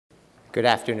Good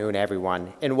afternoon,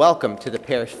 everyone, and welcome to the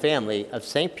parish family of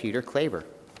St. Peter Claver.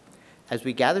 As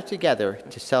we gather together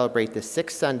to celebrate the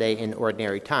sixth Sunday in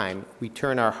Ordinary Time, we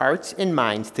turn our hearts and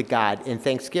minds to God in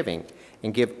thanksgiving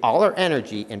and give all our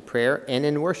energy in prayer and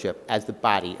in worship as the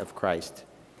body of Christ.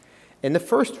 In the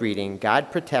first reading,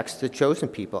 God protects the chosen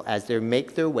people as they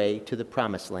make their way to the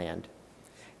promised land.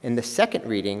 In the second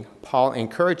reading, Paul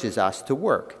encourages us to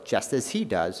work just as he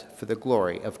does for the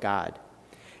glory of God.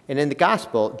 And in the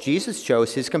gospel, Jesus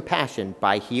shows his compassion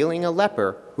by healing a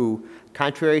leper who,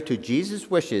 contrary to Jesus'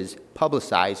 wishes,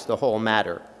 publicized the whole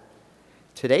matter.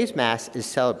 Today's Mass is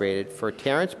celebrated for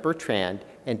Terence Bertrand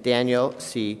and Daniel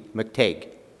C. McTague.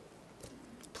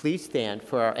 Please stand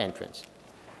for our entrance.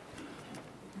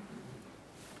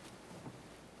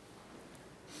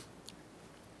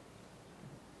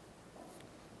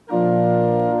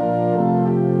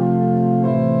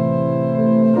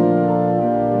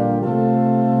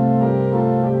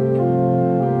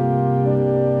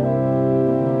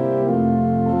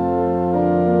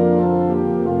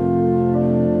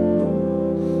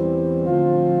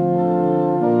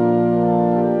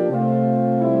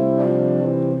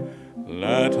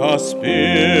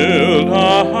 Build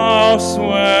a house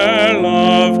where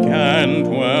love can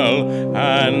dwell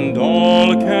and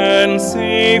all can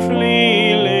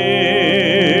safely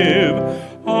live,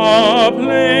 a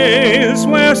place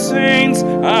where saints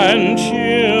and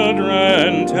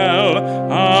children tell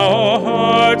how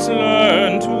hearts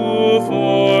learn to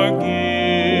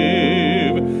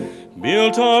forgive,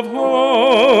 built of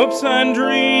hopes and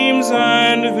dreams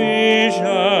and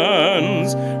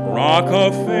visions, rock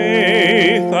of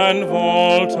faith and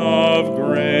vault of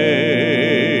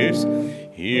grace.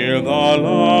 Here the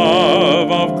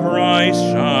love of Christ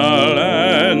shall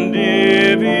end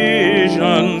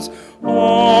divisions.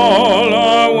 All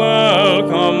are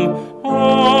welcome,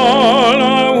 all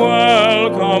are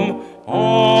welcome,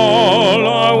 all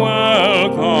are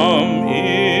welcome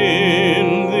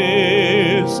in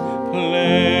this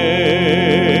place.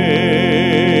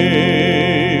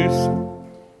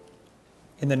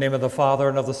 In the name of the Father,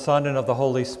 and of the Son, and of the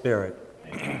Holy Spirit,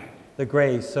 the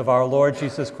grace of our Lord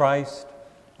Jesus Christ,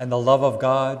 and the love of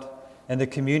God, and the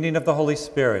communion of the Holy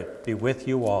Spirit be with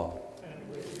you all.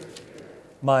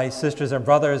 My sisters and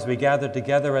brothers, we gather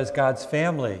together as God's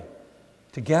family,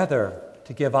 together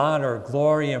to give honor,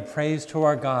 glory, and praise to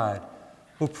our God,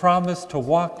 who promised to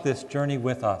walk this journey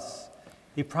with us.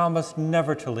 He promised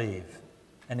never to leave,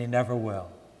 and he never will.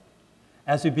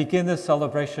 As we begin this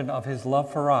celebration of his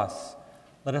love for us,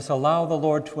 let us allow the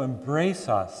Lord to embrace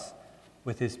us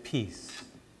with his peace.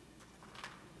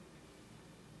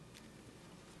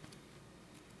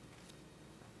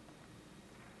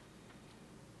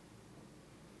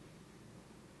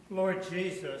 Lord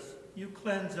Jesus, you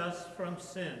cleanse us from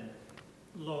sin.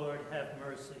 Lord, have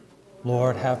mercy.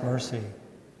 Lord, have mercy.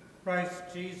 Christ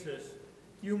Jesus,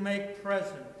 you make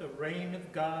present the reign of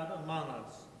God among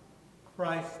us.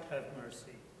 Christ, have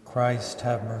mercy. Christ,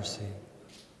 have mercy.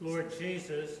 Lord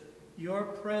Jesus, your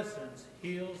presence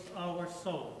heals our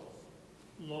souls.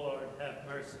 Lord, have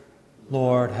mercy.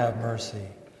 Lord, have mercy.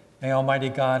 May Almighty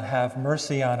God have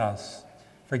mercy on us,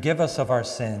 forgive us of our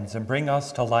sins, and bring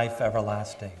us to life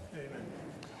everlasting. Amen.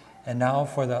 And now,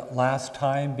 for the last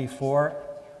time before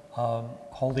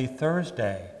Holy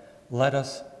Thursday, let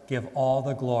us give all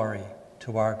the glory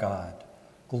to our God.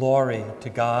 Glory to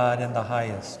God in the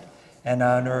highest, and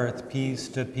on earth peace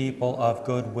to people of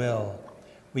good will.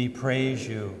 We praise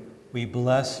you, we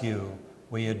bless you,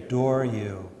 we adore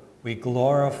you, we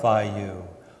glorify you,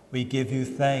 we give you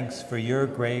thanks for your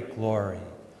great glory.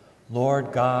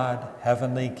 Lord God,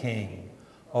 heavenly King,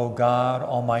 O God,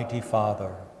 almighty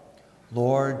Father,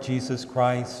 Lord Jesus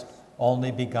Christ,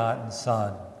 only begotten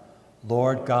Son,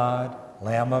 Lord God,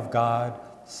 Lamb of God,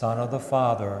 Son of the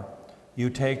Father, you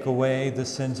take away the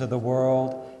sins of the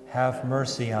world, have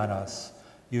mercy on us.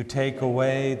 You take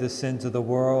away the sins of the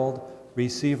world,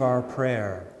 receive our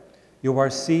prayer. You are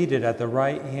seated at the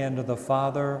right hand of the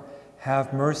Father,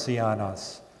 have mercy on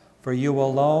us. For you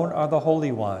alone are the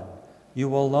Holy One,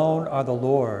 you alone are the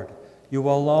Lord, you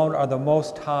alone are the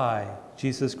Most High,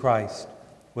 Jesus Christ,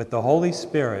 with the Holy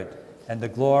Spirit and the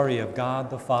glory of God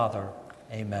the Father.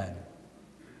 Amen.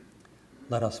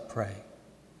 Let us pray.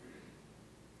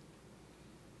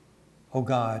 O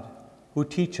God, who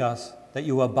teach us that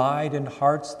you abide in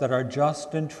hearts that are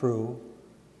just and true,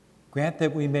 grant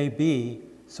that we may be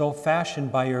so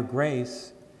fashioned by your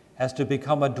grace as to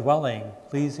become a dwelling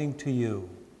pleasing to you.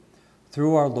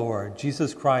 Through our Lord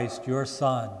Jesus Christ, your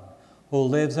Son, who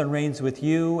lives and reigns with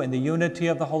you in the unity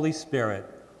of the Holy Spirit,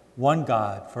 one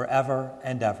God, forever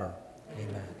and ever.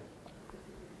 Amen.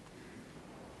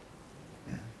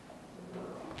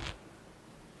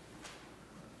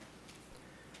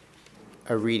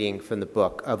 A reading from the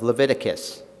book of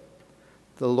Leviticus.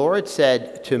 The Lord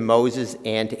said to Moses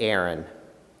and Aaron,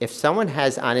 "If someone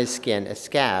has on his skin a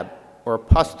scab or a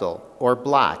pustule or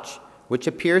blotch, which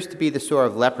appears to be the sore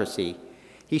of leprosy,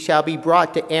 he shall be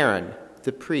brought to Aaron,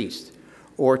 the priest,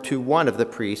 or to one of the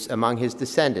priests among his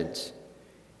descendants.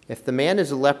 If the man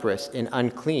is leprous and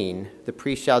unclean, the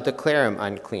priest shall declare him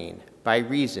unclean by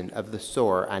reason of the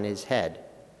sore on his head.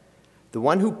 The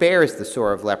one who bears the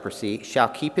sore of leprosy shall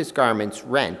keep his garments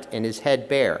rent and his head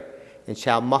bare, and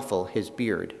shall muffle his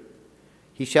beard.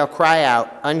 He shall cry out,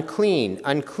 'Unclean,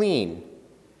 unclean.'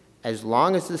 As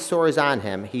long as the sore is on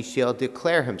him, he shall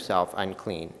declare himself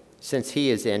unclean, since he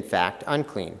is in fact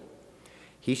unclean.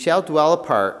 He shall dwell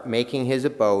apart, making his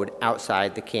abode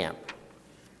outside the camp."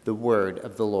 The word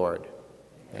of the Lord.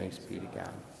 Thanks be to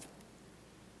God.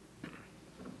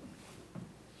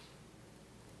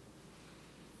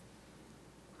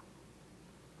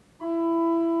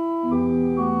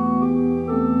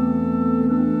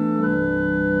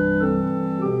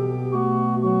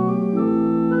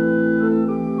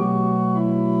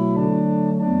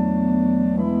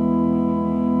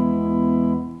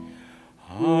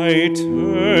 I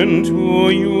turn to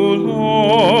you,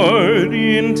 Lord,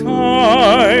 in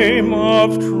time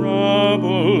of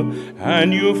trouble,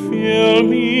 and you fill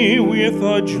me with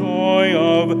the joy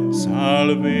of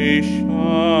salvation.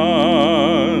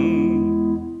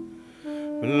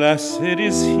 Blessed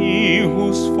is he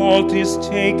whose fault is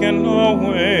taken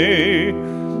away,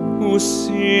 whose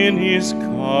sin is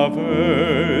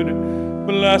covered.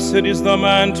 Blessed is the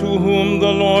man to whom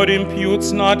the Lord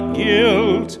imputes not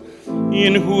guilt,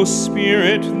 in whose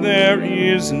spirit there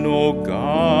is no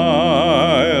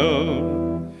guile.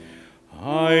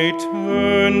 I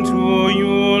turn to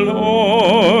you,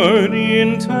 Lord,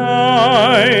 in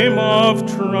time of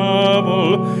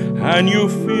trouble, and you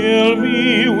fill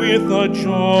me with the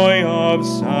joy of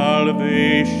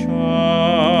salvation.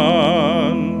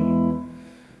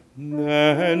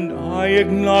 Then I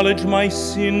acknowledge my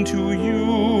sin to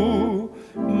you,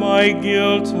 my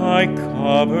guilt I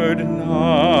covered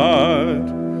not.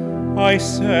 I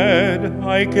said,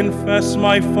 I confess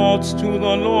my faults to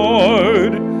the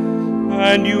Lord,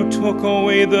 and you took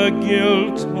away the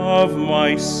guilt of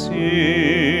my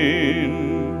sin.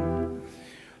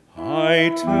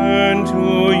 I turn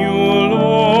to you,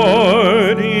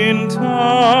 Lord, in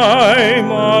time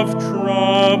of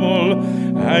trouble,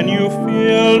 and you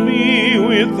fill me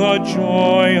with the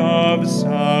joy of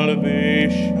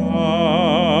salvation.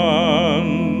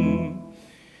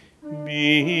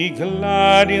 Be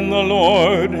glad in the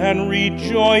Lord and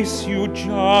rejoice, you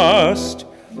just.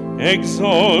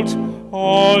 Exult,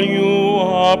 all you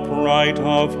upright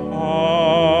of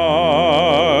heart.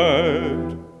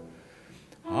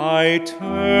 I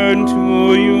turn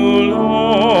to you,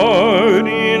 Lord,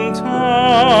 in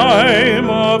time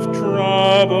of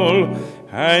trouble,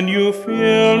 and you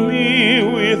fill me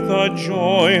with the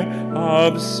joy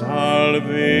of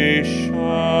salvation.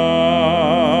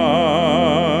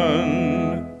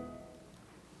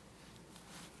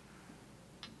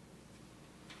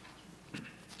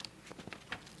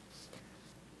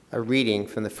 A reading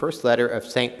from the first letter of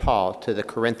St. Paul to the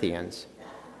Corinthians.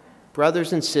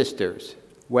 Brothers and sisters,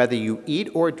 whether you eat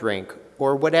or drink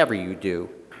or whatever you do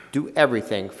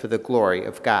everything for the glory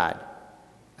of God.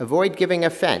 Avoid giving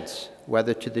offense,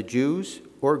 whether to the Jews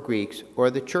or Greeks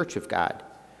or the church of God,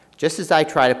 just as I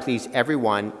try to please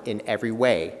everyone in every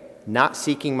way, not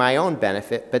seeking my own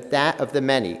benefit, but that of the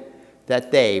many,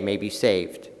 that they may be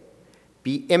saved.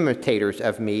 Be imitators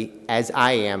of me as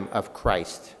I am of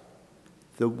Christ.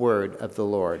 The word of the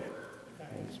Lord.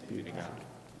 Thanks be to God.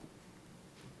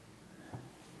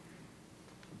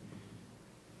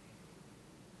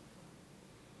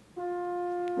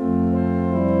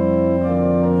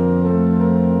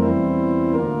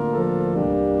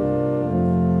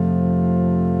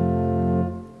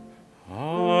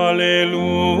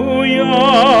 Alleluia,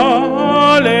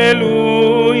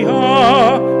 alleluia,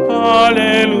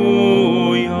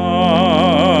 alleluia.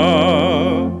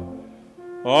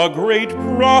 A great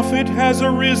prophet has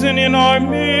arisen in our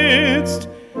midst.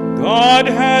 God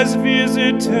has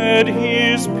visited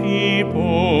his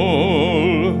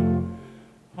people.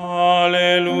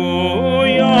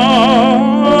 Alleluia,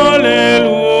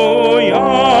 alleluia,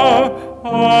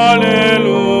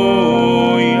 alleluia.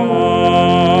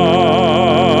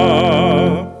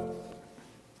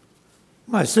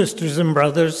 My sisters and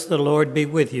brothers, the Lord be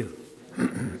with you.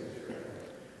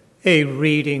 A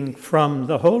reading from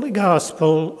the Holy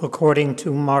Gospel according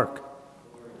to Mark.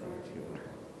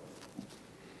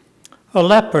 A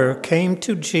leper came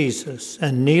to Jesus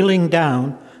and, kneeling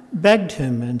down, begged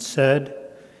him and said,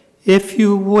 "If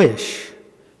you wish,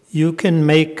 "You can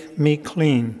make me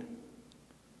clean."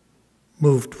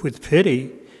 Moved with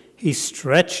pity, he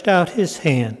stretched out his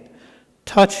hand,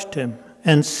 touched him,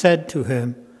 and said to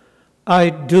him, "I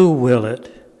do will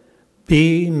it.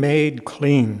 Be made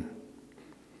clean."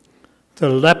 The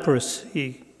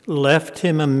leprosy left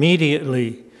him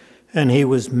immediately, and he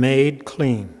was made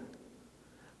clean.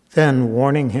 Then,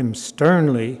 warning him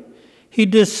sternly, he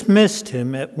dismissed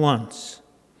him at once.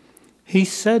 He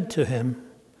said to him,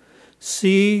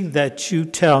 "See that you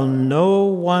tell no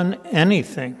one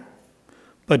anything,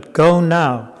 but go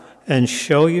now and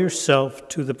show yourself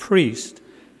to the priest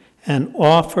and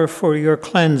offer for your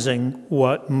cleansing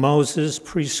what Moses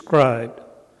prescribed.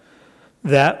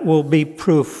 That will be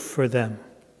proof for them."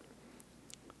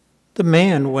 The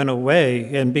man went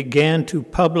away and began to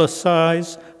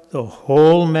publicize the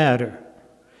whole matter.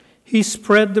 He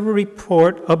spread the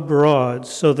report abroad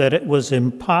so that it was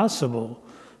impossible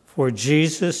for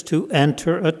Jesus to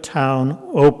enter a town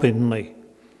openly.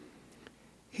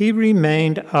 He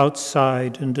remained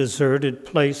outside in deserted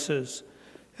places,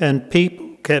 and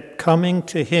people kept coming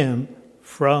to him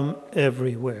from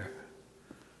everywhere.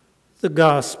 The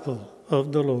Gospel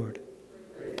of the Lord.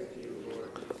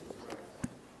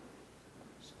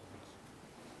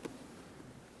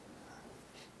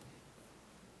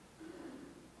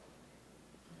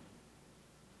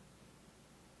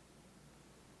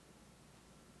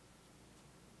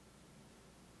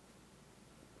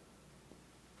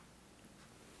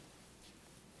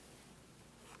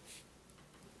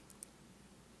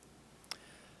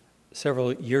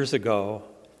 Several years ago,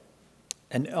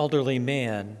 an elderly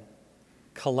man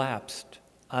collapsed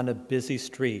on a busy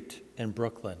street in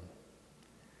Brooklyn.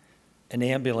 An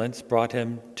ambulance brought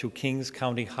him to Kings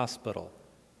County Hospital.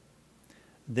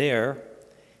 There,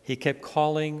 he kept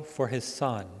calling for his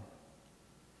son.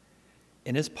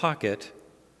 In his pocket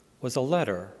was a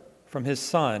letter from his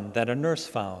son that a nurse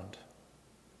found.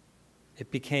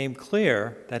 It became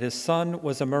clear that his son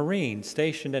was a Marine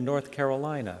stationed in North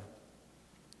Carolina.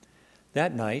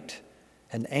 That night,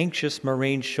 an anxious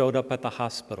Marine showed up at the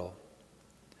hospital.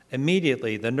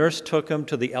 Immediately, the nurse took him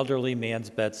to the elderly man's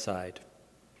bedside.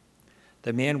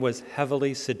 The man was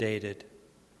heavily sedated.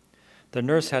 The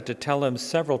nurse had to tell him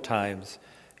several times,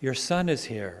 "Your son is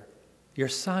here. Your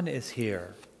son is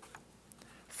here."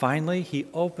 Finally, he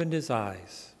opened his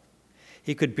eyes.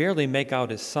 He could barely make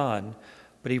out his son,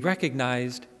 but he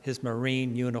recognized his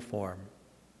Marine uniform.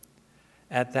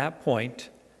 At that point,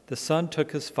 the son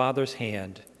took his father's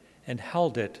hand and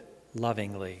held it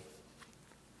lovingly.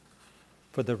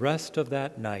 For the rest of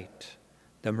that night,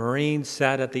 the Marine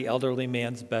sat at the elderly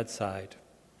man's bedside.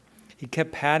 He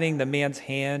kept patting the man's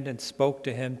hand and spoke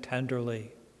to him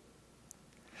tenderly.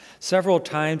 Several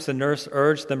times the nurse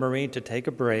urged the Marine to take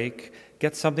a break,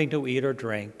 get something to eat or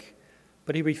drink,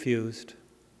 but he refused.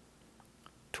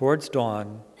 Towards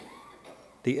dawn,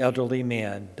 the elderly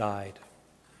man died.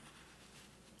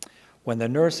 When the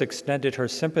nurse extended her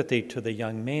sympathy to the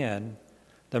young man,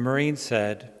 the Marine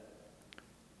said,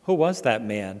 "Who was that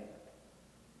man?"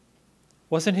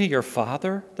 "Wasn't he your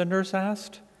father?" the nurse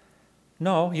asked.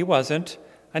 "No, he wasn't.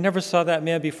 I never saw that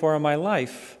man before in my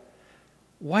life."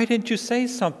 "Why didn't you say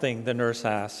something?" the nurse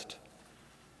asked.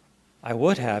 "I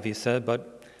would have," he said,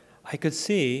 "but I could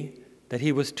see that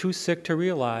he was too sick to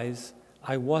realize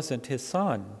I wasn't his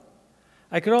son.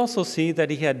 I could also see that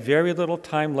he had very little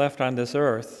time left on this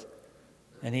earth,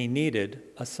 and he needed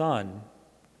a son.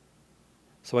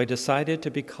 So I decided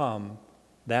to become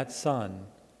that son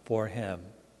for him."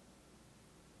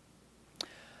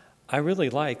 I really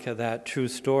like that true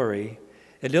story.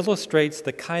 It illustrates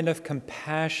the kind of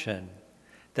compassion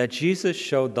that Jesus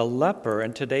showed the leper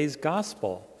in today's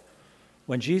gospel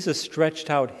when Jesus stretched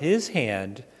out his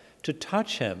hand to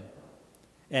touch him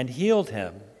and healed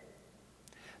him.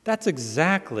 That's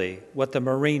exactly what the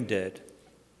Marine did.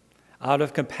 Out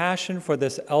of compassion for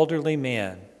this elderly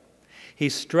man, he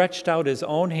stretched out his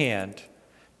own hand,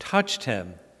 touched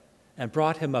him, and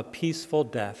brought him a peaceful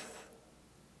death.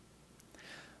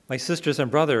 My sisters and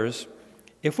brothers,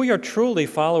 if we are truly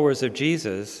followers of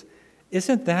Jesus,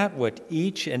 isn't that what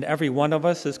each and every one of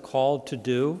us is called to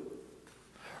do?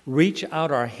 Reach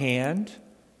out our hand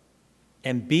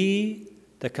and be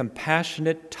the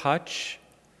compassionate touch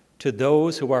to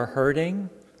those who are hurting,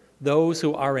 those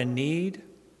who are in need.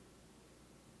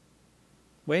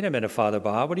 Wait a minute, Father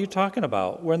Bob, what are you talking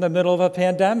about? We're in the middle of a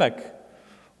pandemic.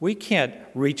 We can't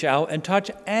reach out and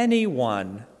touch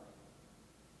anyone.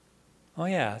 Oh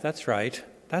yeah, that's right.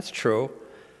 That's true.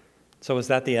 So is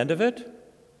that the end of it?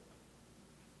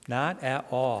 Not at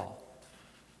all.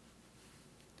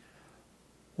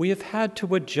 We have had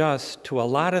to adjust to a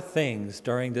lot of things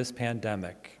during this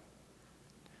pandemic.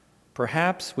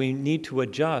 Perhaps we need to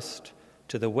adjust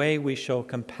to the way we show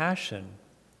compassion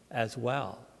as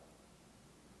well.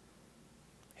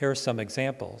 Here are some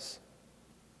examples.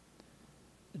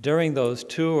 During those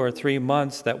 2 or 3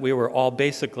 months that we were all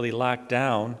basically locked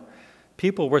down,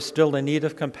 people were still in need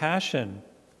of compassion,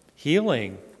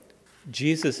 healing,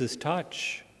 Jesus'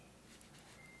 touch.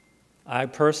 I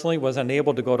personally was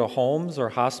unable to go to homes or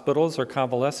hospitals or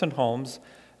convalescent homes,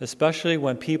 especially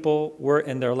when people were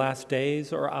in their last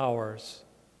days or hours.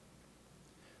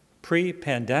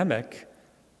 Pre-pandemic,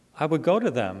 I would go to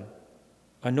them,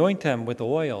 anoint them with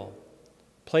oil,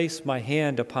 place my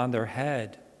hand upon their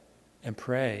head, and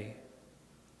pray.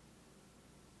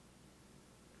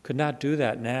 Could not do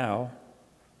that now,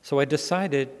 so I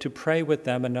decided to pray with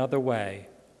them another way,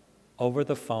 over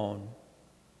the phone.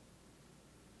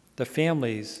 The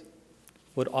families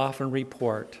would often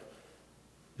report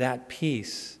that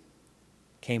peace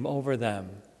came over them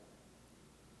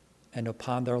and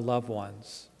upon their loved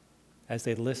ones as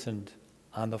they listened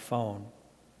on the phone.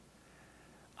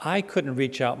 I couldn't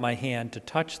reach out my hand to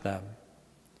touch them,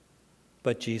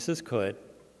 but Jesus could,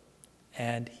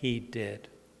 and he did.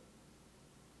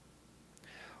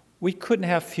 We couldn't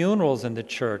have funerals in the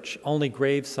church, only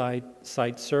graveside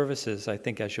services, I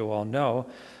think, as you all know.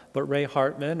 But Ray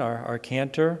Hartman, our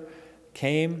cantor,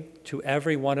 came to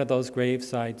every one of those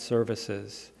graveside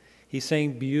services. He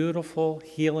sang beautiful,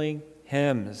 healing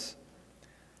hymns.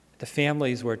 The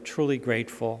families were truly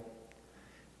grateful.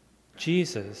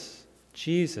 Jesus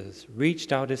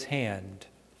reached out his hand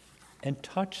and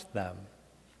touched them.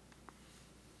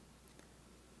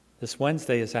 This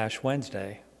Wednesday is Ash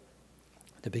Wednesday,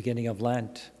 the beginning of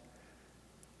Lent.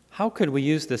 How could we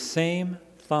use the same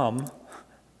thumb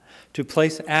to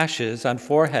place ashes on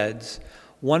foreheads,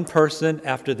 one person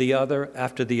after the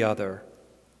other?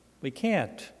 We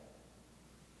can't.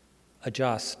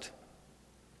 Adjust.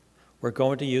 We're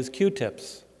going to use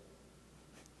Q-tips.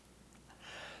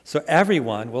 So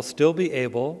everyone will still be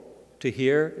able to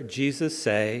hear Jesus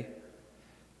say,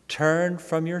 "Turn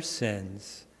from your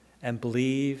sins and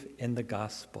believe in the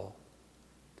gospel."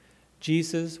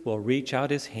 Jesus will reach out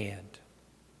his hand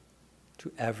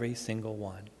to every single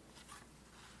one.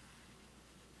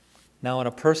 Now, on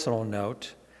a personal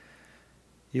note,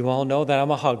 you all know that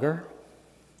I'm a hugger.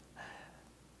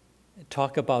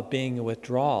 Talk about being a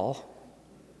withdrawal.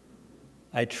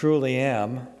 I truly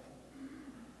am.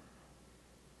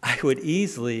 I would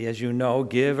easily, as you know,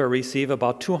 give or receive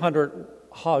about 200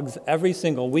 hugs every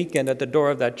single weekend at the door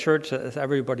of that church as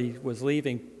everybody was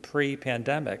leaving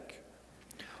pre-pandemic.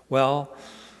 Well,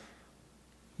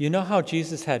 you know how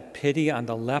Jesus had pity on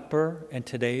the leper in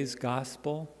today's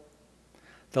gospel?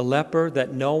 The leper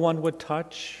that no one would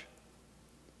touch?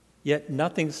 Yet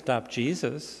nothing stopped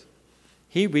Jesus.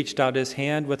 He reached out his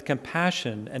hand with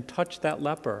compassion and touched that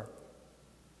leper.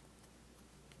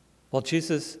 Well,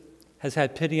 Jesus has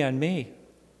had pity on me.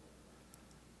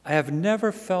 I have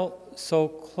never felt so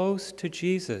close to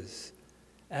Jesus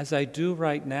as I do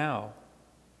right now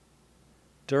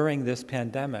during this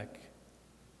pandemic.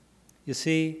 You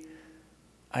see,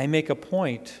 I make a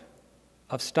point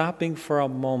of stopping for a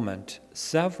moment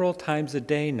several times a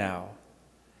day now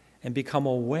and become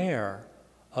aware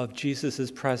of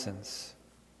Jesus' presence.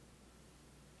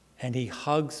 And he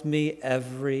hugs me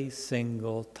every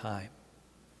single time.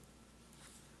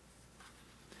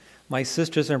 My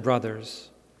sisters and brothers,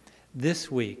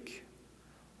 this week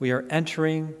we are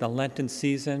entering the Lenten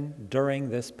season during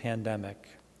this pandemic.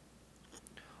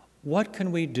 What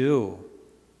can we do?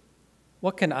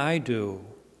 What can I do?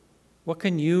 What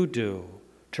can you do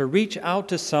to reach out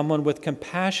to someone with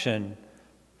compassion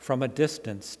from a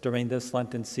distance during this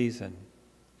Lenten season,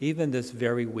 even this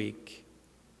very week?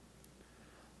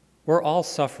 We're all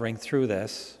suffering through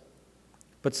this,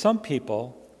 but some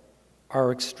people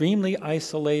are extremely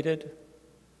isolated,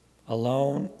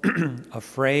 alone,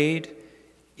 afraid,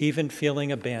 even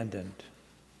feeling abandoned.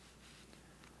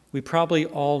 We probably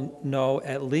all know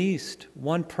at least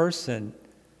one person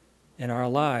in our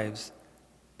lives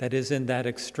that is in that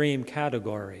extreme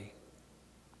category.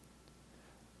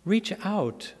 Reach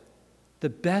out the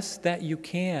best that you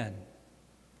can.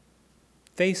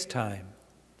 FaceTime,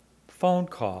 phone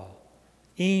call,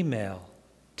 email,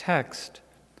 text,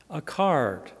 a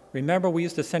card. Remember we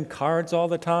used to send cards all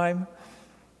the time?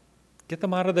 Get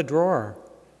them out of the drawer.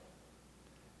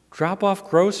 Drop off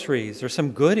groceries or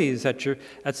some goodies at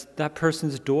that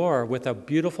person's door with a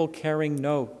beautiful, caring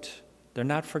note. They're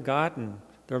not forgotten.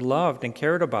 They're loved and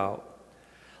cared about.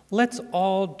 Let's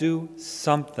all do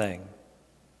something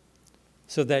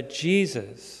so that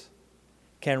Jesus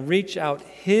can reach out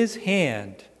his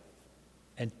hand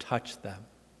and touch them.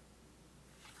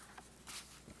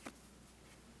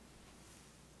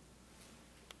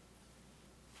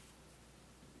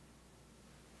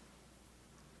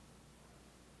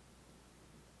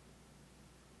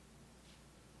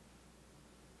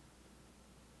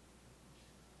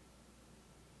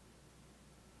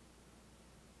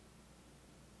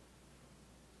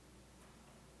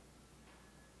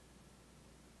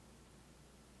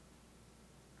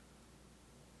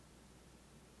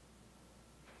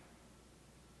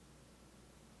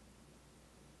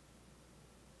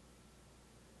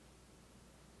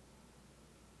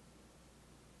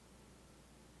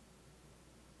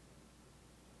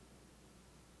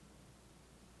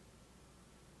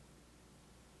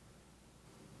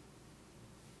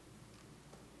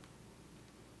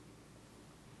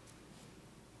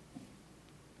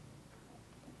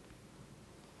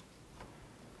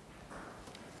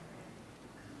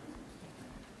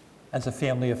 As a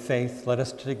family of faith, let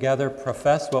us together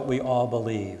profess what we all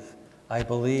believe. I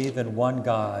believe in one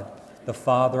God, the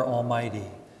Father Almighty,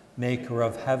 maker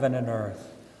of heaven and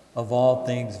earth, of all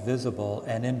things visible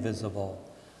and invisible.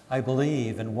 I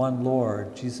believe in one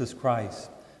Lord, Jesus Christ,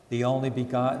 the only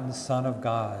begotten Son of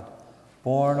God,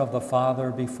 born of the Father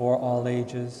before all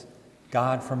ages,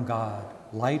 God from God,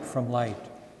 light from light,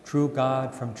 true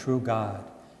God from true God,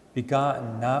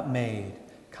 begotten, not made,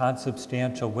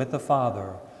 consubstantial with the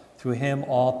Father. Through him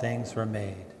all things were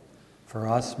made. For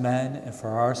us men and for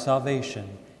our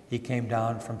salvation, he came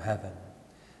down from heaven,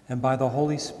 and by the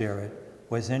Holy Spirit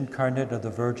was incarnate of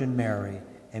the Virgin Mary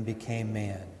and became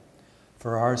man.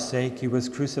 For our sake he was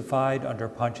crucified under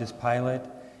Pontius Pilate.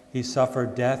 He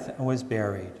suffered death and was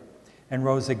buried, and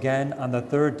rose again on the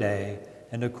third day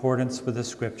in accordance with the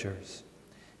Scriptures.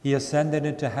 He ascended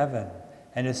into heaven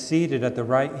and is seated at the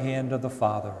right hand of the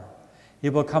Father. He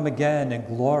will come again in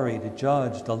glory to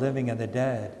judge the living and the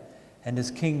dead, and his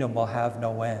kingdom will have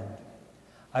no end.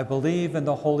 I believe in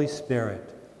the Holy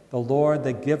Spirit, the Lord,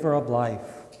 the giver of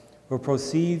life, who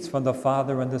proceeds from the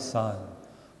Father and the Son,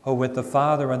 who with the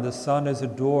Father and the Son is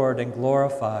adored and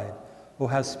glorified, who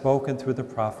has spoken through the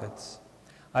prophets.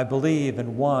 I believe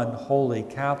in one holy,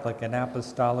 Catholic, and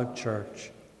apostolic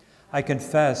church. I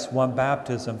confess one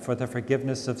baptism for the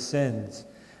forgiveness of sins,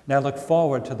 and I look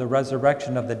forward to the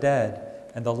resurrection of the dead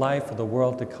and the life of the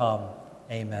world to come.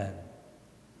 Amen.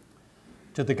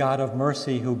 To the God of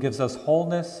mercy who gives us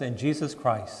wholeness in Jesus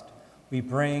Christ, we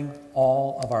bring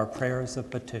all of our prayers of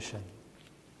petition.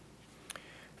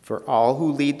 For all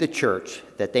who lead the church,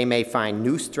 that they may find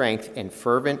new strength in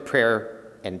fervent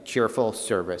prayer and cheerful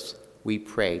service, we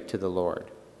pray to the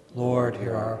Lord. Lord,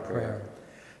 hear our prayer.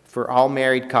 For all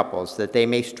married couples, that they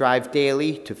may strive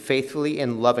daily to faithfully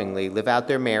and lovingly live out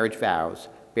their marriage vows,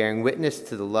 bearing witness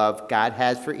to the love God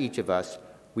has for each of us,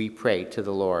 we pray to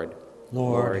the Lord.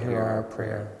 Lord, hear our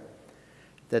prayer.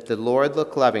 That the Lord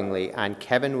look lovingly on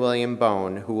Kevin William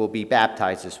Bone, who will be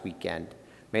baptized this weekend.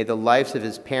 May the lives of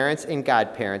his parents and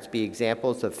godparents be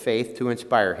examples of faith to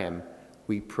inspire him.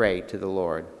 We pray to the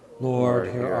Lord.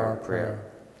 Lord, hear our prayer.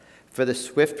 For the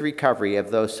swift recovery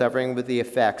of those suffering with the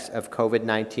effects of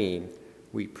COVID-19,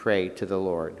 we pray to the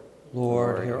Lord.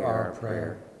 Lord, hear our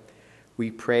prayer. We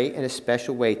pray in a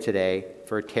special way today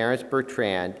for Terrence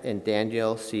Bertrand and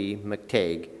Daniel C.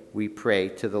 McTague. We pray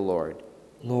to the Lord.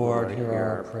 Lord, hear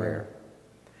our prayer.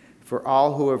 For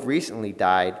all who have recently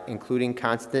died, including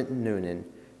Constance Noonan,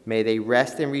 may they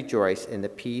rest and rejoice in the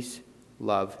peace,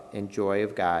 love, and joy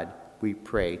of God. We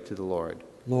pray to the Lord.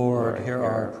 Lord, hear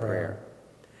our prayer.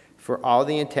 For all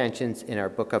the intentions in our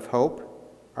Book of Hope,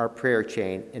 our prayer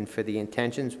chain, and for the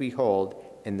intentions we hold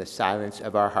in the silence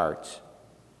of our hearts,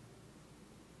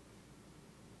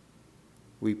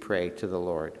 we pray to the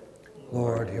Lord.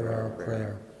 Lord, hear our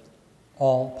prayer.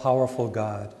 All-powerful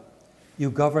God, you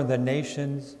govern the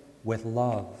nations with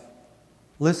love.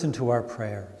 Listen to our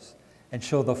prayers and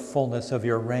show the fullness of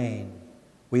your reign.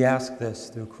 We ask this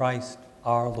through Christ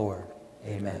our Lord.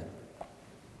 Amen.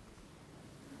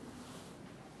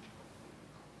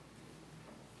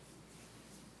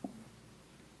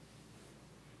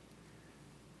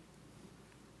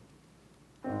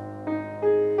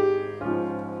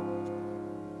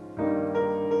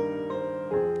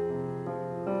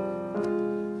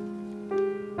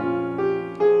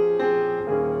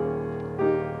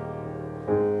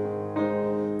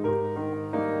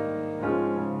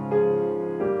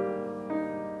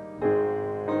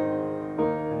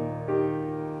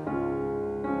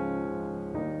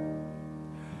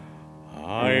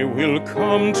 I will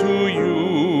come to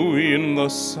you in the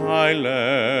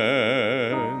silence.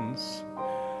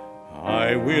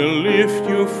 I will lift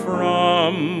you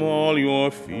from all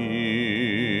your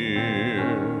fear.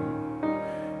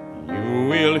 You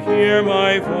will hear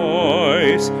my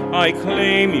voice. I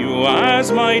claim you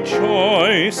as my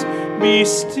choice. Be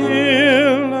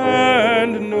still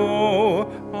and know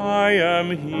I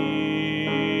am here.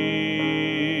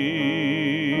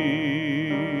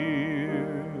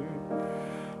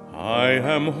 I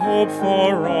am hope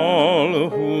for all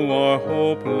who are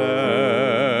hopeless.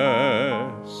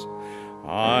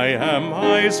 I am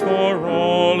eyes for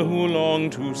all who long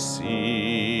to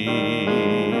see.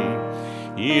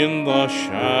 In the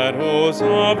shadows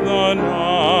of the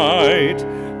night,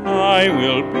 I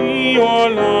will be your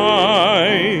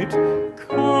light.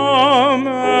 Come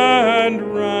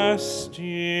and rest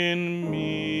in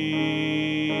me.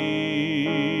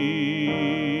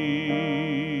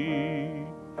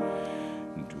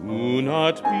 Do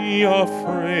not be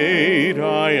afraid,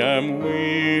 I am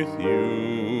with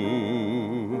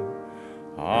you.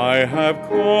 I have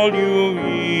called you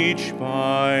each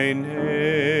by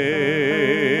name.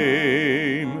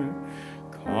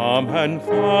 Come and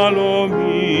follow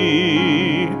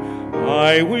me,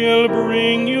 I will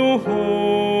bring you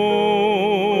home.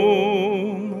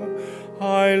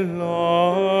 I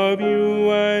love you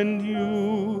and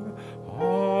you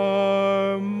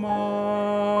are mine.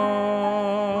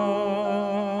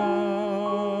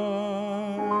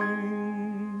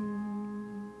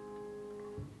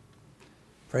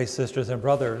 Pray, sisters and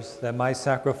brothers, that my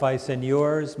sacrifice and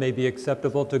yours may be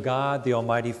acceptable to God, the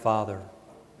Almighty Father.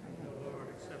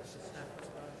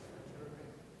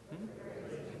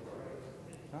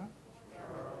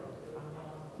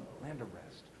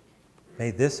 May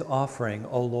this offering,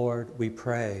 O Lord, we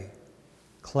pray,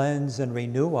 cleanse and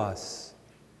renew us,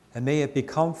 and may it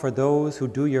become for those who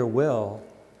do your will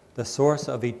the source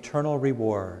of eternal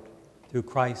reward through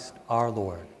Christ our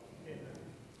Lord. Amen.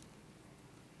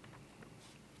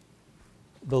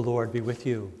 The Lord be with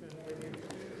you.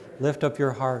 Lift up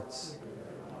your hearts.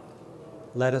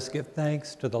 Let us give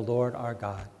thanks to the Lord our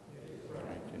God.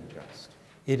 Right and just.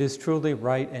 It is truly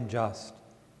right and just,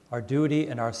 our duty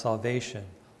and our salvation,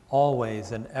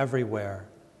 always and everywhere,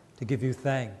 to give you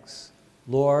thanks,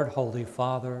 Lord, Holy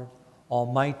Father,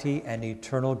 Almighty and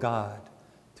eternal God,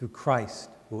 through Christ,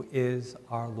 who is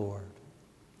our Lord.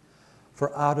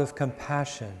 For out of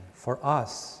compassion for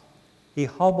us, he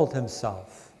humbled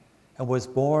himself and was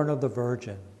born of the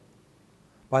Virgin.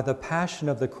 By the passion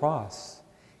of the cross,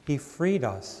 he freed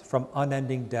us from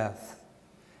unending death,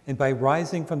 and by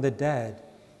rising from the dead,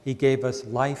 he gave us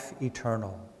life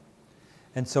eternal.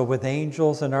 And so with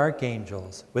angels and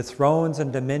archangels, with thrones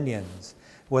and dominions,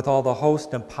 with all the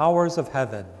host and powers of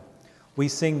heaven, we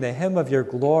sing the hymn of your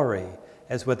glory,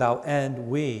 as without end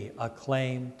we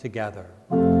acclaim together.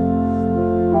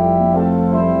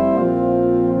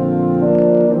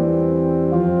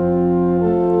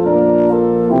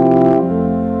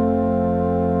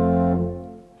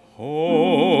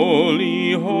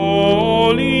 Holy,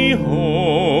 holy,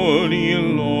 holy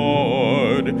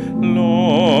Lord,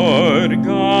 Lord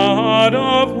God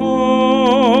of hosts,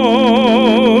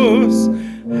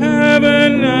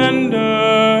 heaven and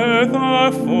earth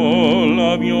are full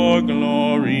of your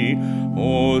glory.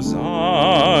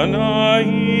 Hosanna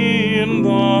in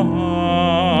the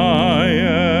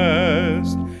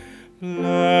highest.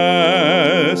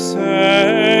 Blessed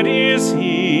is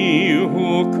he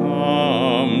who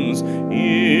comes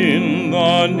in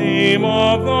the name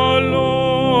of the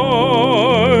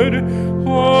Lord.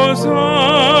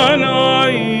 Hosanna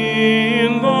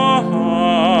in the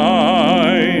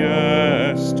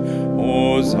highest.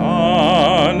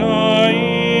 Hosanna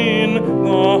in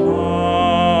the highest.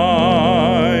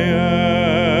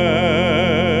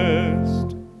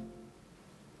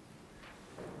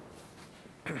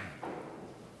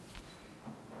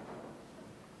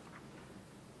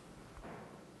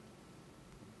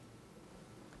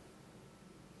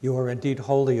 You are indeed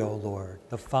holy, O Lord,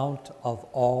 the fount of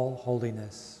all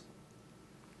holiness.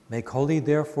 Make holy,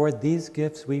 therefore, these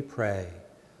gifts, we pray,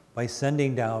 by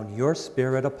sending down your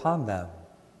Spirit upon them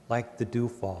like the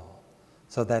dewfall,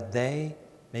 so that they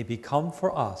may become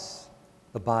for us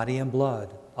the body and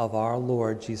blood of our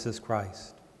Lord Jesus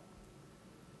Christ.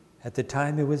 At the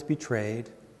time he was betrayed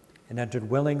and entered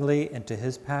willingly into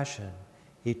his passion,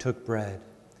 he took bread,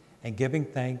 and giving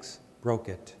thanks, broke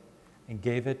it, and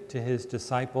gave it to his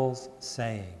disciples,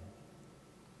 saying,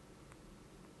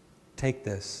 "Take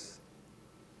this,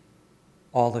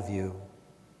 all of you,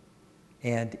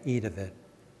 and eat of it.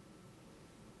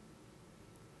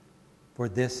 For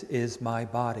this is my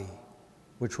body,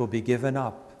 which will be given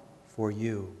up for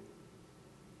you."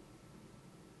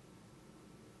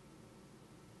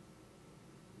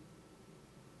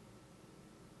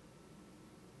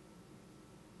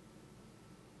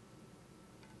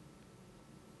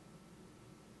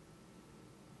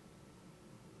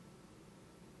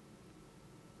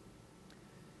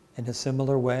 In a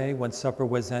similar way, when supper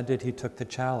was ended, he took the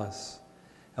chalice,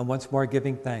 and once more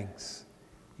giving thanks,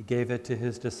 he gave it to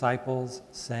his disciples,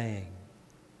 saying,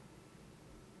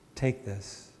 "Take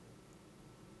this,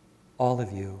 all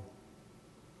of you,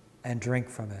 and drink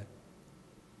from it.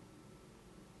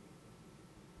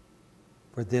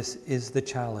 For this is the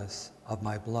chalice of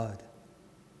my blood,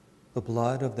 the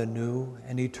blood of the new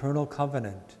and eternal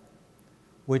covenant,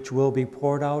 which will be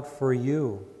poured out for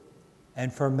you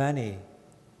and for many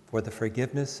for the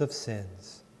forgiveness of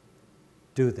sins.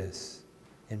 Do this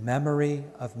in memory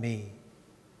of me."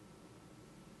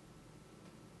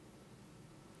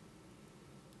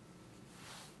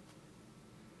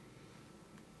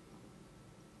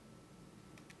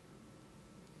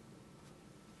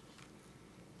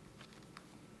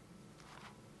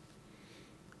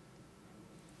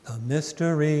 The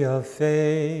mystery of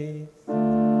faith.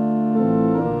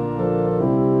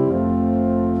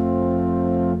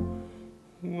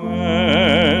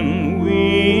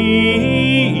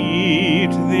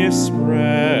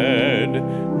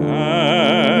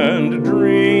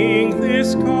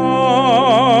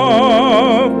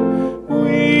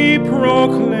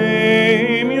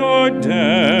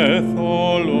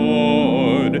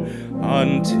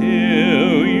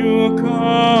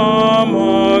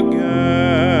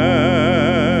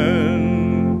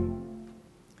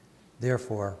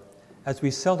 Therefore, as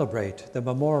we celebrate the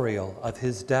memorial of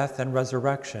his death and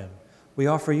resurrection, we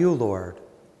offer you, Lord,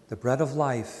 the bread of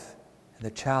life and the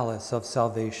chalice of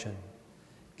salvation,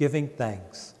 giving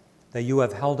thanks that you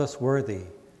have held us worthy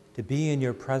to be in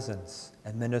your presence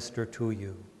and minister to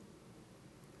you.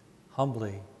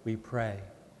 Humbly we pray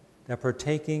that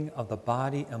partaking of the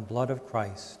body and blood of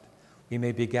Christ, we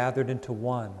may be gathered into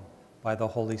one by the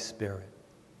Holy Spirit.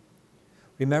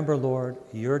 Remember, Lord,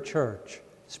 your church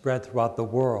spread throughout the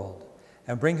world,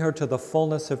 and bring her to the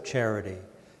fullness of charity,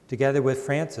 together with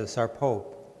Francis, our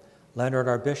Pope, Leonard,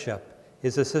 our Bishop,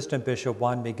 his Assistant Bishop,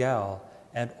 Juan Miguel,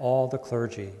 and all the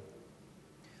clergy.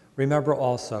 Remember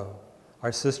also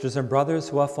our sisters and brothers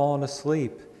who have fallen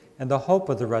asleep in the hope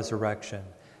of the resurrection,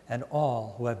 and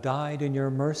all who have died in your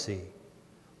mercy.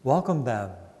 Welcome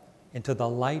them into the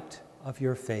light of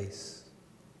your face.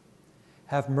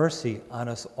 Have mercy on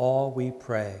us all, we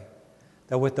pray,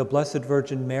 that with the Blessed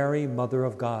Virgin Mary, Mother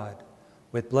of God,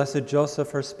 with Blessed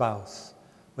Joseph, her spouse,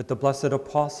 with the blessed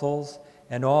apostles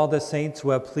and all the saints who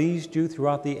have pleased you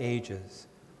throughout the ages,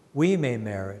 we may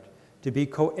merit to be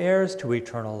co-heirs to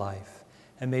eternal life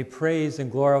and may praise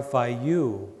and glorify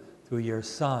you through your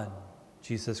Son,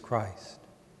 Jesus Christ.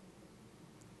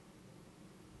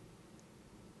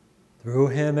 Through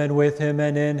him and with him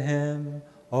and in him,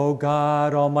 O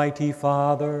God, Almighty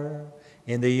Father,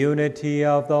 in the unity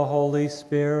of the Holy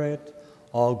Spirit,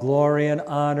 all glory and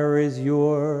honor is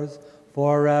yours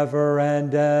forever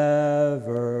and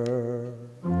ever.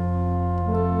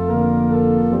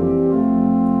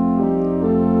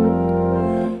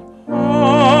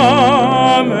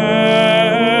 Amen.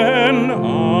 Amen. Amen.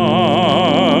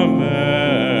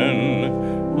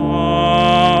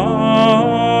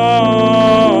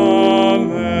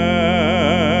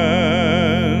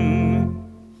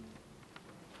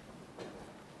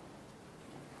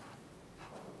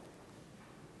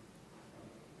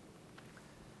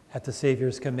 At the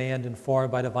Savior's command,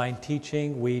 informed by divine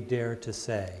teaching, we dare to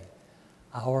say,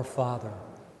 Our Father,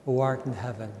 who art in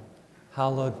heaven,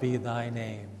 hallowed be thy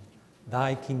name.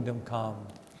 Thy kingdom come,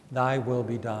 thy will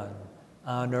be done,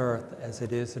 on earth as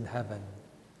it is in heaven.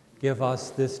 Give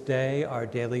us this day our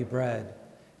daily bread,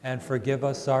 and forgive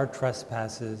us our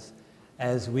trespasses,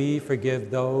 as we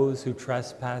forgive those who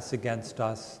trespass against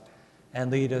us. And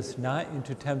lead us not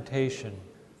into temptation,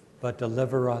 but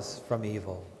deliver us from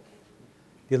evil.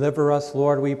 Deliver us,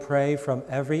 Lord, we pray, from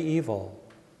every evil.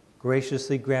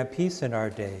 Graciously grant peace in our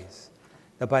days,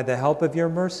 that by the help of your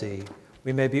mercy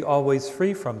we may be always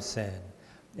free from sin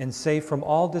and safe from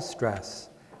all distress,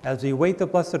 as we wait the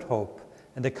blessed hope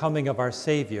and the coming of our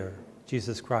Savior,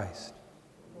 Jesus Christ.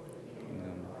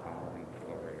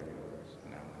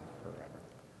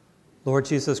 Lord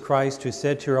Jesus Christ, who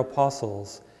said to your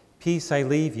apostles, Peace I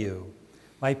leave you,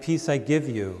 my peace I give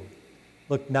you,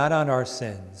 look not on our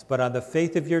sins, but on the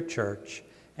faith of your church,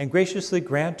 and graciously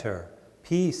grant her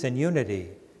peace and unity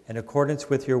in accordance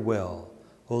with your will,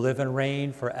 who live and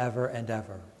reign forever and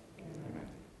ever. Amen.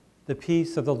 The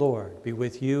peace of the Lord be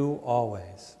with you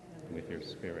always. And with your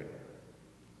spirit.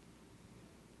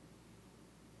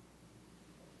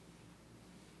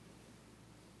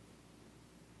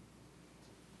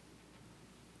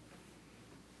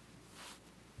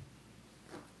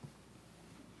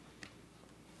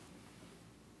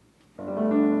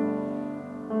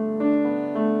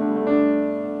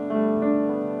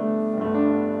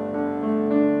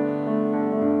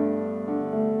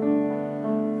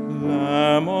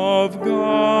 Lamb of God,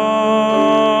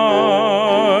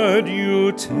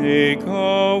 you take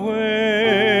away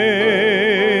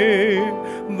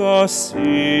the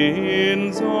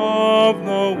sins of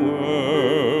the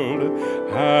world.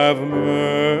 Have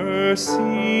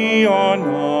mercy on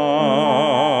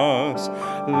us.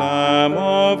 Lamb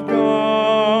of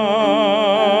God,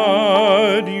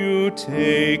 you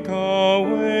take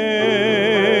away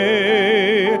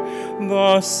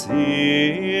the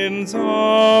sins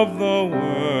of the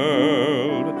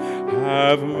world.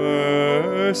 Have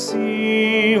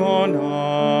mercy on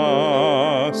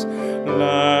us.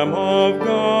 Lamb of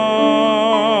God,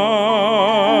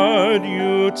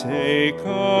 you take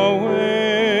away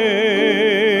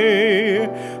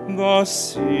the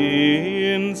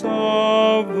sins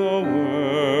of the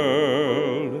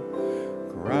world.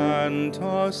 Grant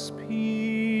us peace.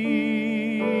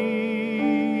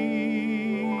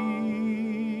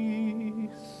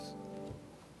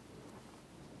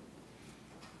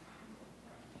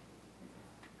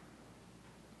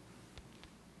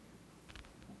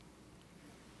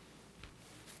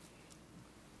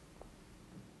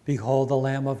 Behold the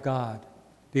Lamb of God.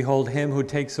 Behold him who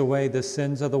takes away the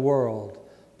sins of the world.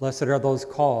 Blessed are those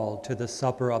called to the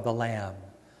supper of the Lamb.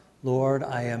 Lord,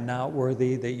 I am not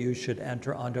worthy that you should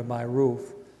enter under my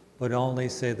roof, but only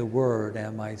say the word,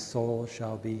 and my soul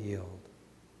shall be healed.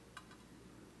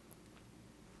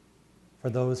 For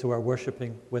those who are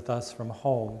worshiping with us from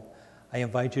home, I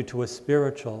invite you to a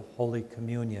spiritual Holy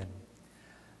Communion.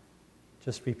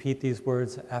 Just repeat these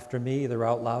words after me, either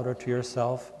out loud or to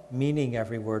yourself, meaning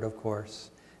every word, of course.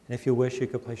 And if you wish, you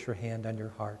could place your hand on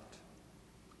your heart.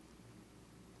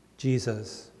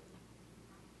 Jesus,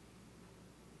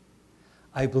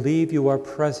 I believe you are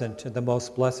present in the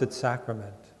most blessed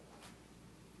sacrament.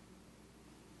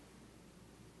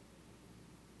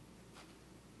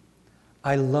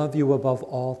 I love you above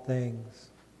all things.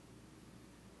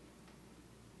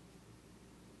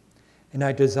 And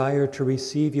I desire to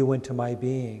receive you into my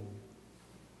being.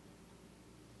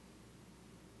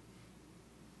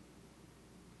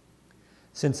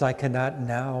 Since I cannot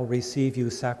now receive you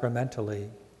sacramentally,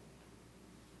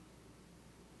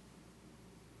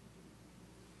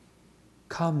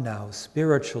 come now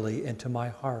spiritually into my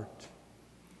heart.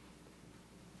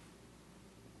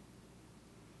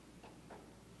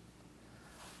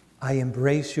 I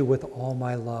embrace you with all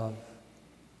my love.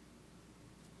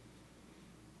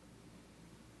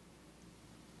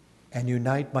 And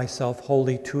unite myself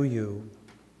wholly to you.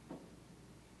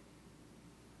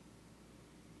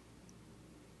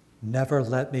 Never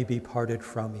let me be parted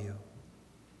from you.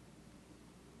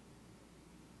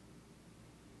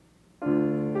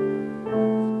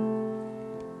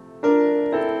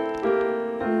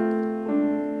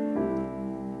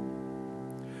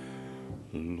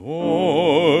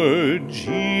 Lord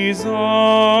Jesus,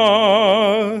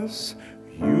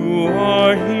 you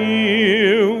are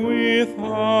here with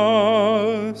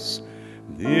us.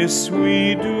 This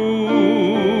we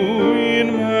do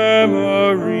in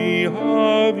memory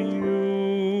of you.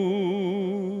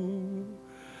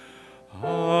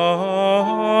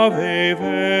 Ave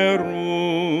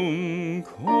verum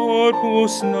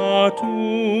corpus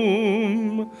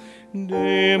natum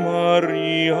de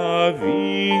Maria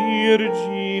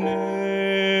Virgine,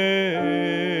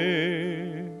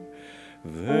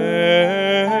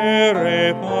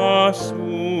 vere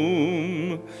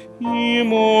passum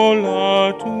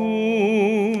immolatum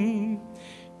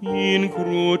in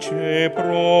cruce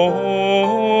promine.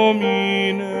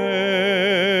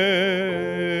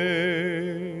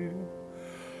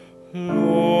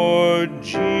 Lord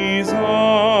Jesus,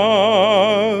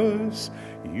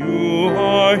 you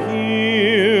are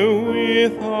here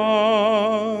with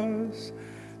us.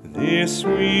 This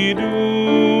we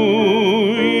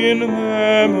do in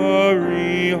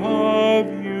memory of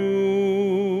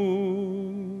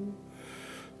you.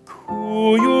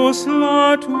 Cuius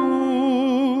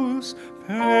latus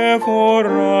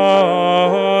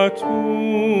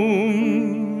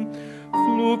perforatum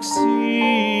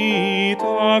fluxit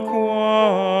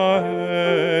aqua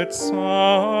et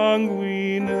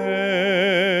sanguine.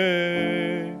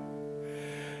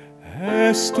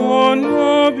 Est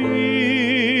nobis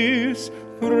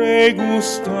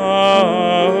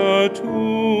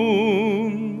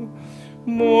pregustatum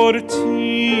mortis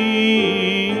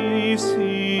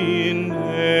in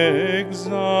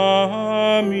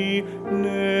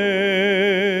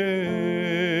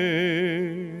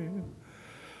examine.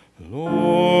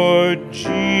 Lord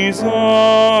Jesus,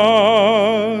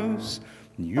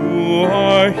 you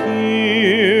are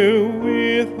here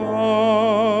with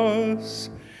us.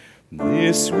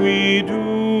 This we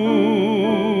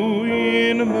do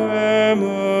in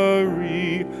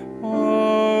memory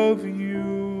of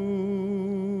you.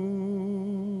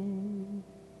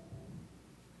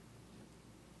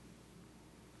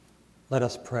 Let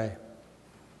us pray.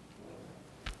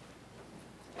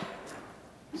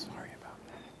 Sorry about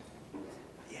that.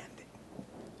 The ending.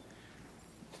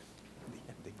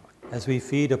 As we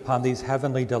feed upon these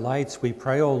heavenly delights, we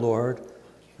pray, O Lord,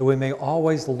 that we may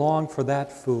always long for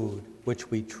that food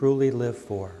which we truly live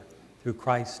for, through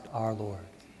Christ our Lord.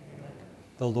 Amen.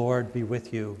 The Lord be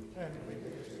with you. And with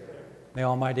your spirit. May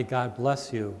Almighty God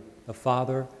bless you, the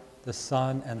Father, the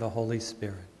Son, and the Holy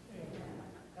Spirit. Amen.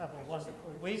 Have a wonderful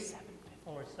week.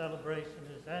 Our celebration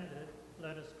is ended.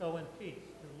 Let us go in peace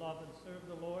to love and serve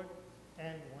the Lord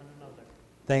and one another.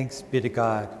 Thanks be to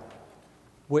God.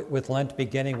 With Lent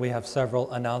beginning, we have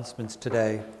several announcements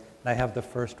today, and I have the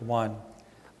first one.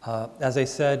 As I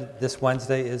said, this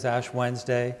Wednesday is Ash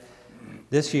Wednesday.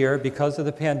 This year, because of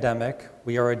the pandemic,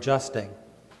 we are adjusting.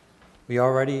 You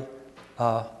already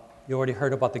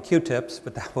heard about the Q-tips,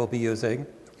 but that we'll be using.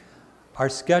 Our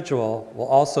schedule will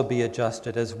also be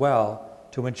adjusted as well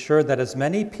to ensure that as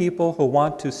many people who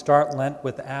want to start Lent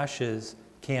with ashes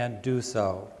can do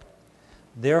so.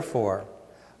 Therefore,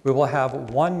 we will have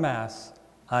one Mass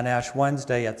on Ash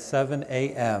Wednesday at 7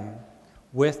 a.m.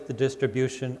 with the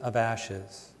distribution of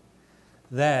ashes.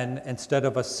 Then, instead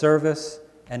of a service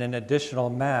and an additional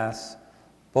Mass,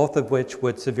 both of which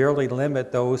would severely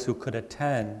limit those who could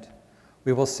attend,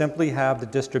 we will simply have the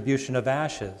distribution of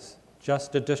ashes,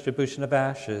 just a distribution of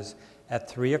ashes, at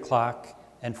 3 o'clock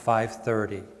and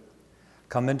 5:30.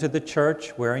 Come into the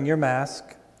church wearing your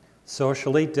mask,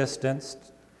 socially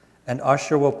distanced. An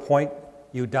usher will point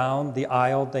you down the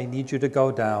aisle they need you to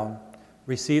go down,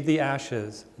 receive the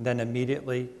ashes, and then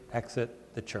immediately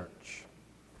exit the church.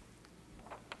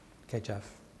 Okay,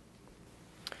 Jeff.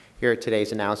 Here are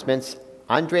today's announcements.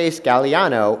 Andres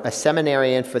Galliano, a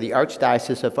seminarian for the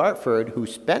Archdiocese of Hartford who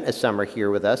spent a summer here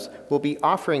with us, will be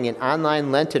offering an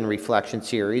online Lenten reflection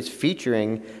series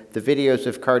featuring the videos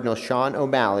of Cardinal Sean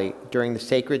O'Malley during the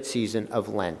sacred season of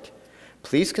Lent.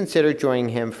 Please consider joining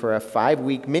him for a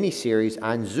 5-week mini-series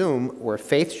on Zoom where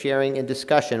faith sharing and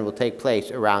discussion will take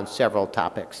place around several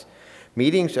topics.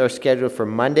 Meetings are scheduled for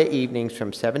Monday evenings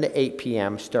from 7 to 8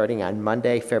 p.m. starting on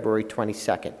Monday, February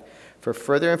 22nd. For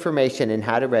further information and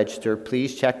how to register,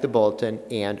 please check the bulletin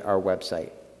and our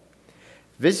website.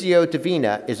 Visio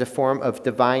Divina is a form of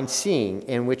divine seeing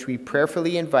in which we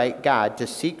prayerfully invite God to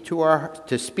speak to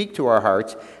our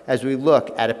hearts as we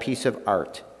look at a piece of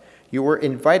art. You were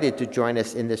invited to join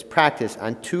us in this practice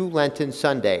on 2 Lenten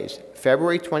Sundays,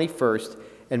 February 21st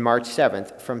and March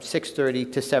 7th from 6:30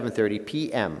 to 7:30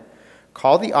 p.m.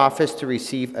 Call the office to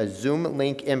receive a Zoom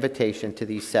link invitation to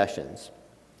these sessions.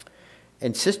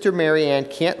 And Sister Marianne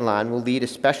Cantillon will lead a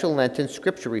special Lenten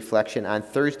scripture reflection on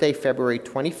Thursday, February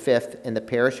 25th in the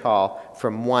Parish Hall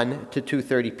from 1 to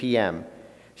 2:30 p.m.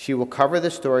 She will cover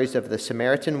the stories of the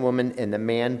Samaritan woman and the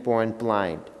man born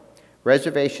blind.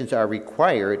 Reservations are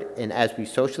required, and as we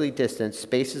socially distance,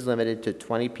 space is limited to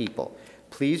 20 people.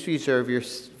 Please reserve your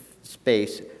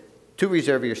space. To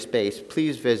reserve your space,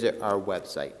 please visit our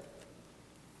website.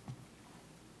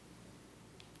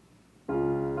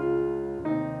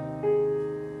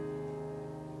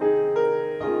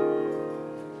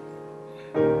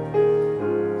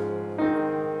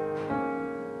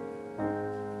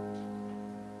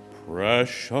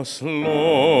 Precious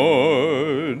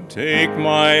Lord, take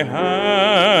my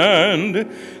hand,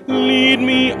 lead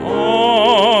me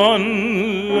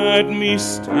on, let me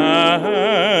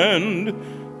stand.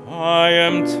 I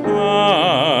am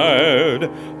tired,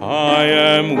 I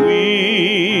am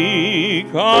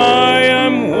weak, I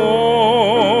am worn.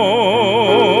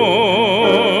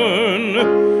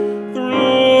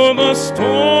 Through the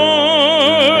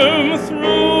storm,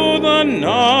 through the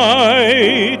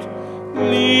night,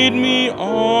 lead me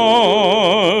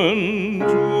on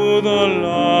to the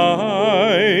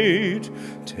light.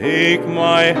 Take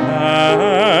my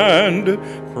hand,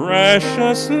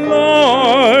 precious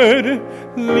Lord,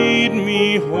 lead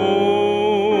me home.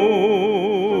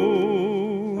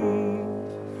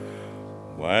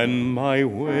 When my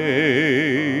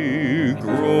way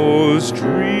grows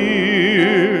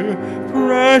drear,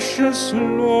 precious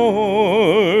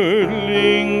Lord,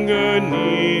 linger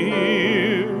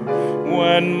near.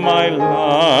 When my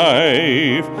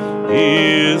life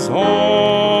is almost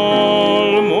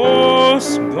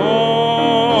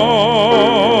gone,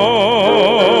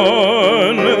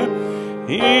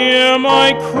 hear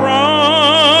my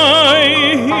cry,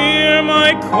 hear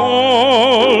my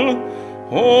call,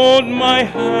 hold my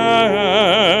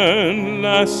hand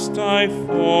lest I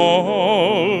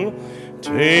fall.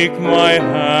 Take my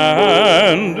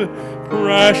hand,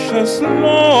 precious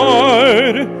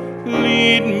Lord,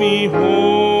 lead me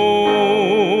home.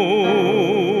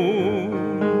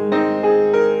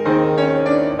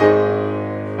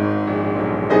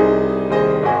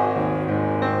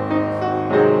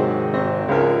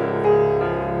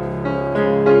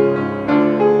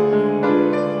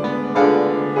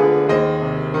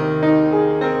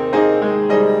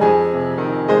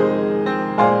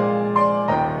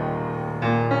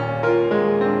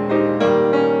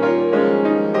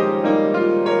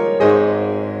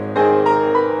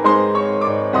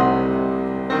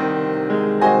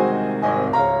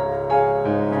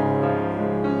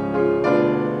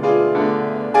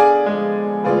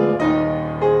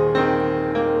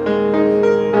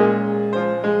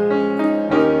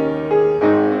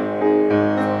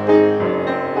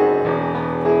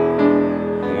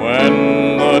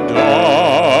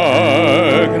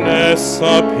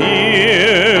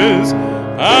 Appears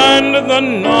and the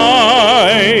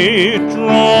night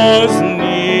draws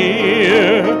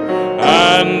near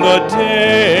and the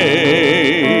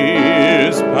day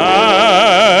is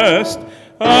past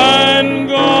and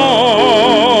gone.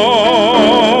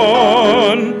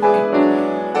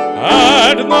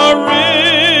 At the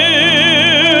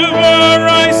river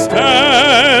I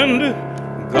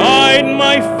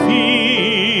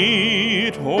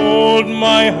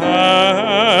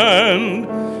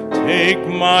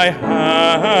thy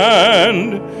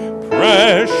hand.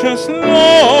 Precious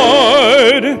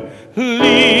Lord,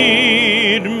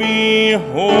 lead me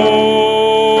home.